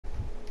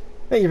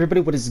Hey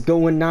everybody, what is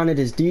going on? It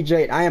is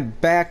DJ and I am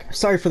back.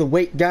 Sorry for the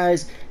wait,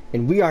 guys,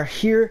 and we are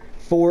here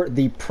for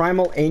the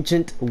Primal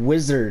Ancient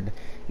Wizard.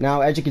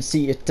 Now, as you can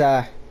see, it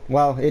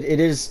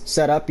is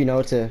set up, you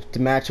know, to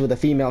match with a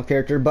female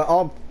character, but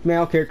all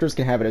male characters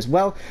can have it as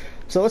well.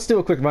 So let's do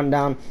a quick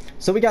rundown.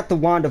 So we got the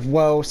Wand of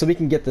Woe, so we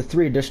can get the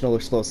 3 additional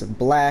explosive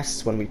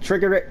blasts when we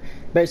trigger it,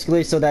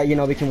 basically so that, you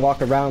know, we can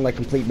walk around like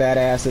complete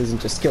badasses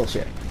and just kill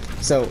shit.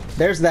 So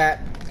there's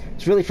that.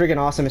 It's really freaking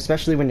awesome,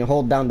 especially when you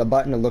hold down the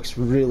button. It looks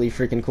really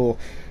freaking cool.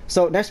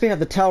 So next we have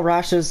the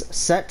Rasha's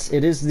set.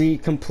 It is the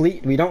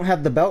complete. We don't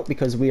have the belt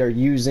because we are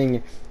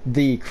using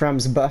the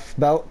Krem's buff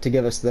belt to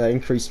give us the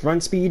increased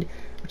run speed,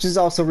 which is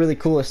also really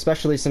cool,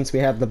 especially since we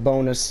have the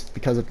bonus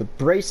because of the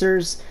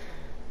bracers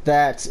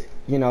that,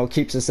 you know,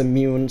 keeps us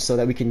immune so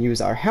that we can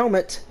use our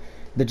helmet,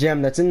 the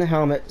gem that's in the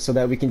helmet, so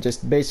that we can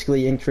just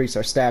basically increase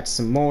our stats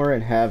some more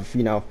and have,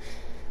 you know,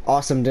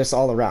 awesomeness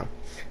all around.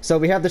 So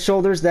we have the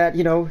shoulders that,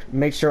 you know,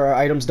 make sure our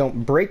items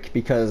don't break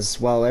because,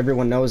 well,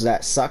 everyone knows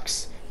that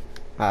sucks.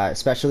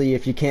 Especially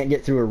if you can't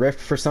get through a rift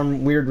for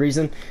some weird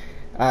reason.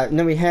 And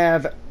then we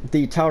have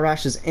the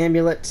Rasha's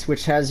amulet,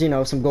 which has, you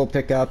know, some gold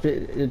pickup.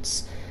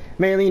 It's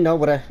mainly, you know,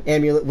 what an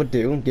amulet would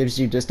do. It gives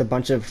you just a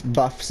bunch of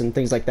buffs and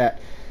things like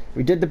that.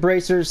 We did the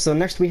bracers, so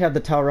next we have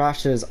the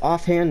Rasha's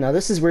offhand. Now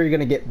this is where you're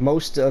going to get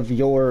most of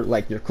your,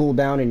 like, your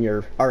cooldown and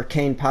your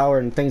arcane power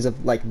and things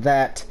of like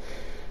that.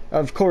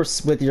 Of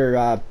course, with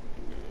your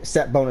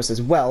set bonus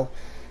as well.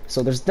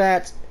 So there's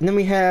that. And then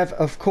we have,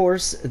 of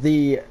course,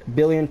 the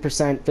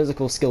 1,000,000%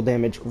 physical skill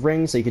damage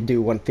ring, so you could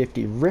do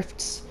 150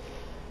 rifts.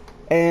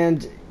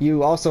 And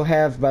you also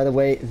have, by the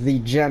way, the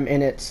gem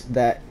in it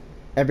that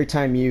every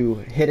time you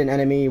hit an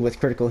enemy with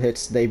critical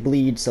hits, they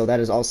bleed, so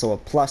that is also a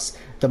plus.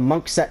 The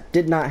monk set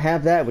did not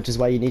have that, which is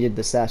why you needed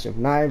the sash of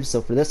knives.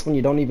 So for this one,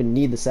 you don't even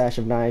need the sash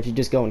of knives, you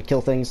just go and kill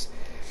things.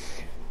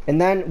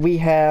 And then we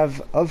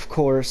have, of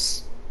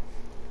course,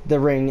 the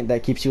ring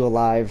that keeps you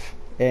alive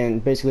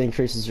and basically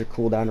increases your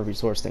cooldown and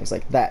resource, things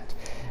like that.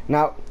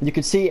 Now you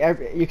can see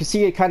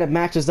it kind of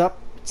matches up.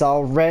 It's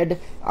all red.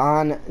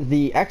 On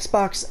the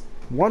Xbox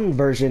One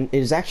version, it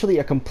is actually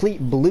a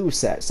complete blue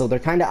set, so they're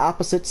kind of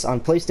opposites. On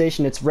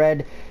PlayStation it's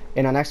red,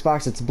 and on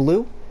Xbox it's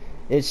blue.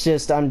 It's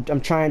just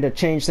I'm trying to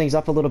change things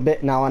up a little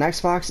bit. Now on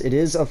Xbox it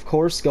is of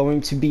course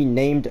going to be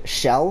named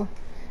Shell,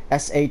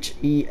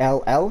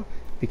 S-H-E-L-L,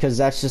 because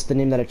that's just the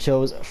name that I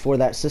chose for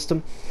that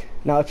system.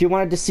 Now, if you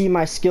wanted to see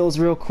my skills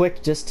real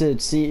quick, just to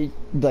see,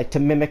 like,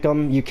 to mimic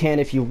them, you can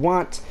if you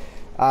want.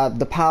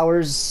 The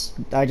powers,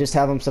 I just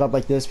have them set up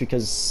like this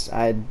because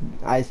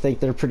I think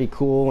they're pretty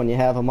cool when you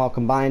have them all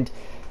combined.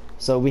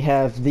 So we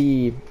have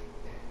the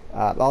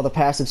all the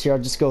passives here. I'll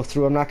just go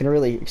through. I'm not going to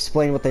really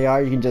explain what they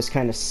are. You can just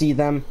kind of see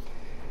them.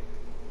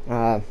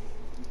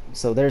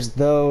 So there's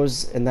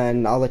those, and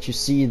then I'll let you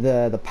see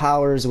the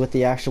powers with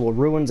the actual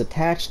ruins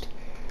attached.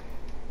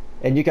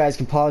 And you guys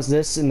can pause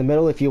this in the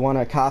middle if you want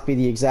to copy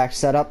the exact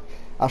setup.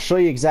 I'll show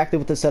you exactly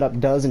what the setup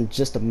does in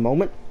just a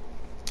moment.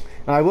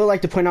 Now, I will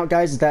like to point out,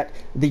 guys, that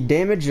the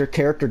damage your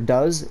character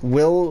does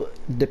will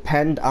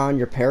depend on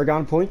your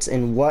Paragon points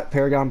and what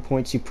Paragon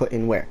points you put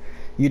in where.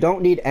 You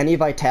don't need any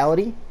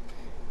vitality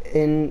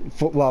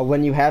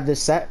when you have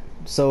this set.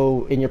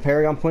 So in your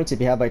Paragon points, if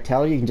you have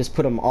vitality, you can just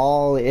put them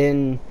all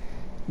in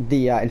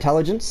the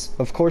intelligence.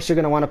 Of course, you're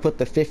going to want to put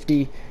the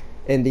 50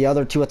 and the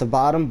other 2 at the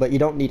bottom, but you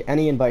don't need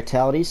any in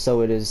vitality,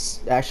 so it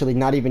is actually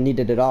not even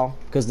needed at all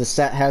because the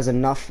set has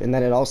enough, and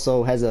then it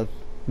also has a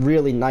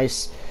really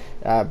nice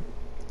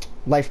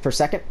life per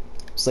second,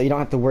 so you don't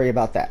have to worry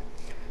about that.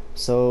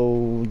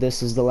 So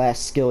this is the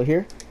last skill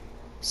here.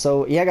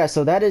 So yeah, guys,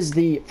 so that is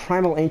the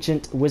Primal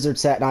Ancient Wizard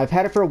set. Now I've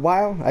had it for a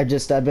while. I've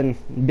been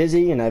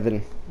busy and I've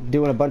been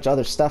doing a bunch of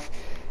other stuff.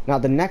 Now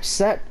the next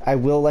set I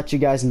will let you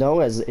guys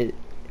know, as it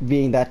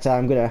being that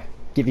I'm gonna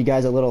give you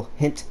guys a little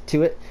hint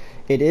to it.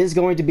 It is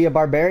going to be a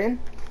Barbarian.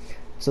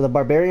 So the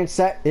Barbarian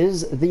set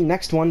is the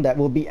next one that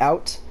will be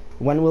out.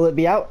 When will it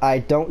be out? I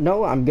don't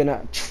know. I'm going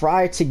to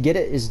try to get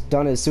it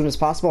done as soon as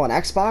possible. On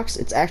Xbox,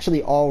 it's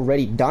actually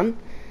already done.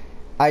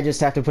 I just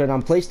have to put it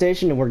on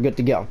PlayStation and we're good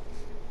to go.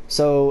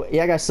 So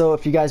yeah, guys, so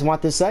if you guys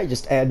want this set,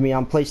 just add me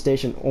on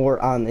PlayStation or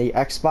on the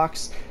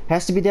Xbox. It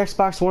has to be the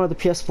Xbox One or the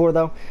PS4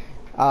 though.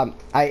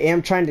 I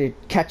am trying to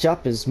catch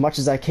up as much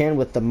as I can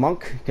with the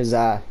Monk because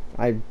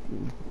I've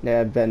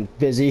been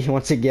busy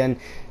once again.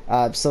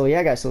 So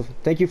yeah, guys, so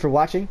thank you for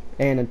watching,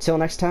 and until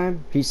next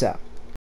time, peace out.